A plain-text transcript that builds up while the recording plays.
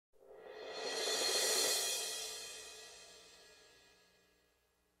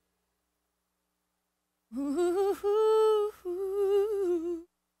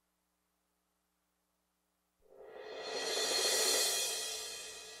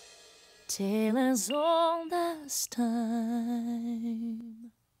tale as old as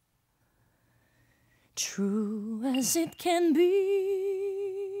time, true as it can be.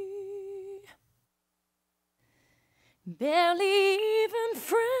 Barely even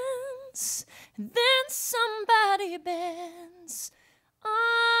friends, then somebody bends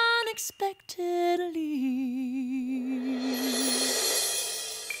unexpectedly.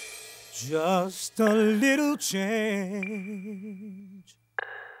 Just a little change,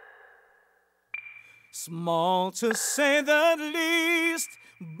 small to say the least,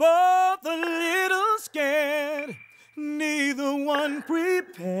 both a little scared, neither one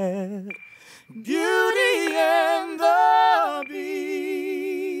prepared. Beauty and the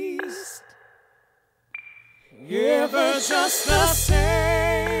Beast, ever just the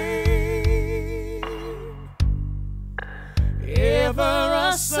same, ever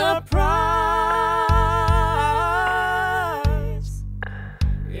a surprise,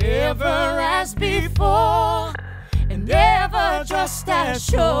 ever as before, and ever just as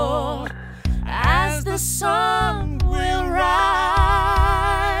sure as the sun will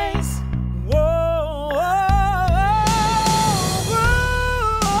rise. Whoa, whoa, whoa.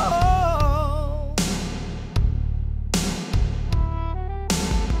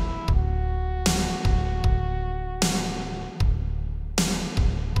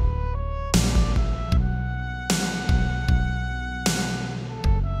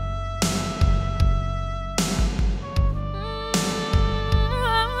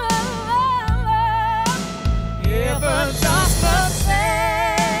 Ever just the same,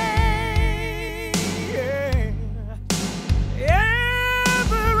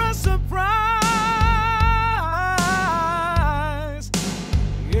 ever a surprise,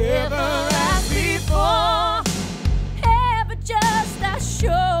 ever as before, ever just as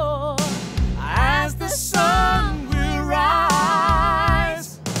sure as the sun will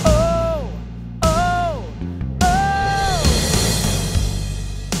rise. Oh, oh, oh.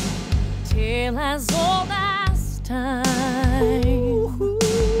 Tale as old as time,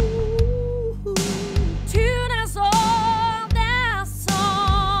 tune as old as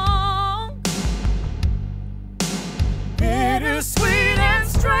song, Bittersweet and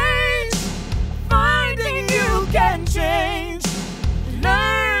strange, finding you can change,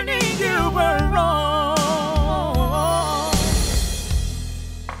 learning you were wrong.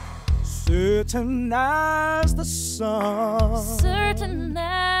 Certain as the sun, certain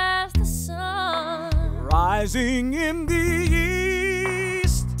as the sun, rising in the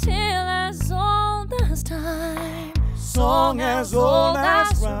east, tale as old as time, song as old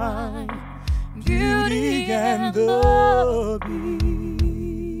as rhyme, beauty and the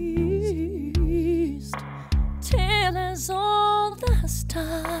Beast, tale as old as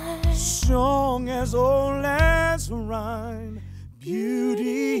time, song as old as rhyme.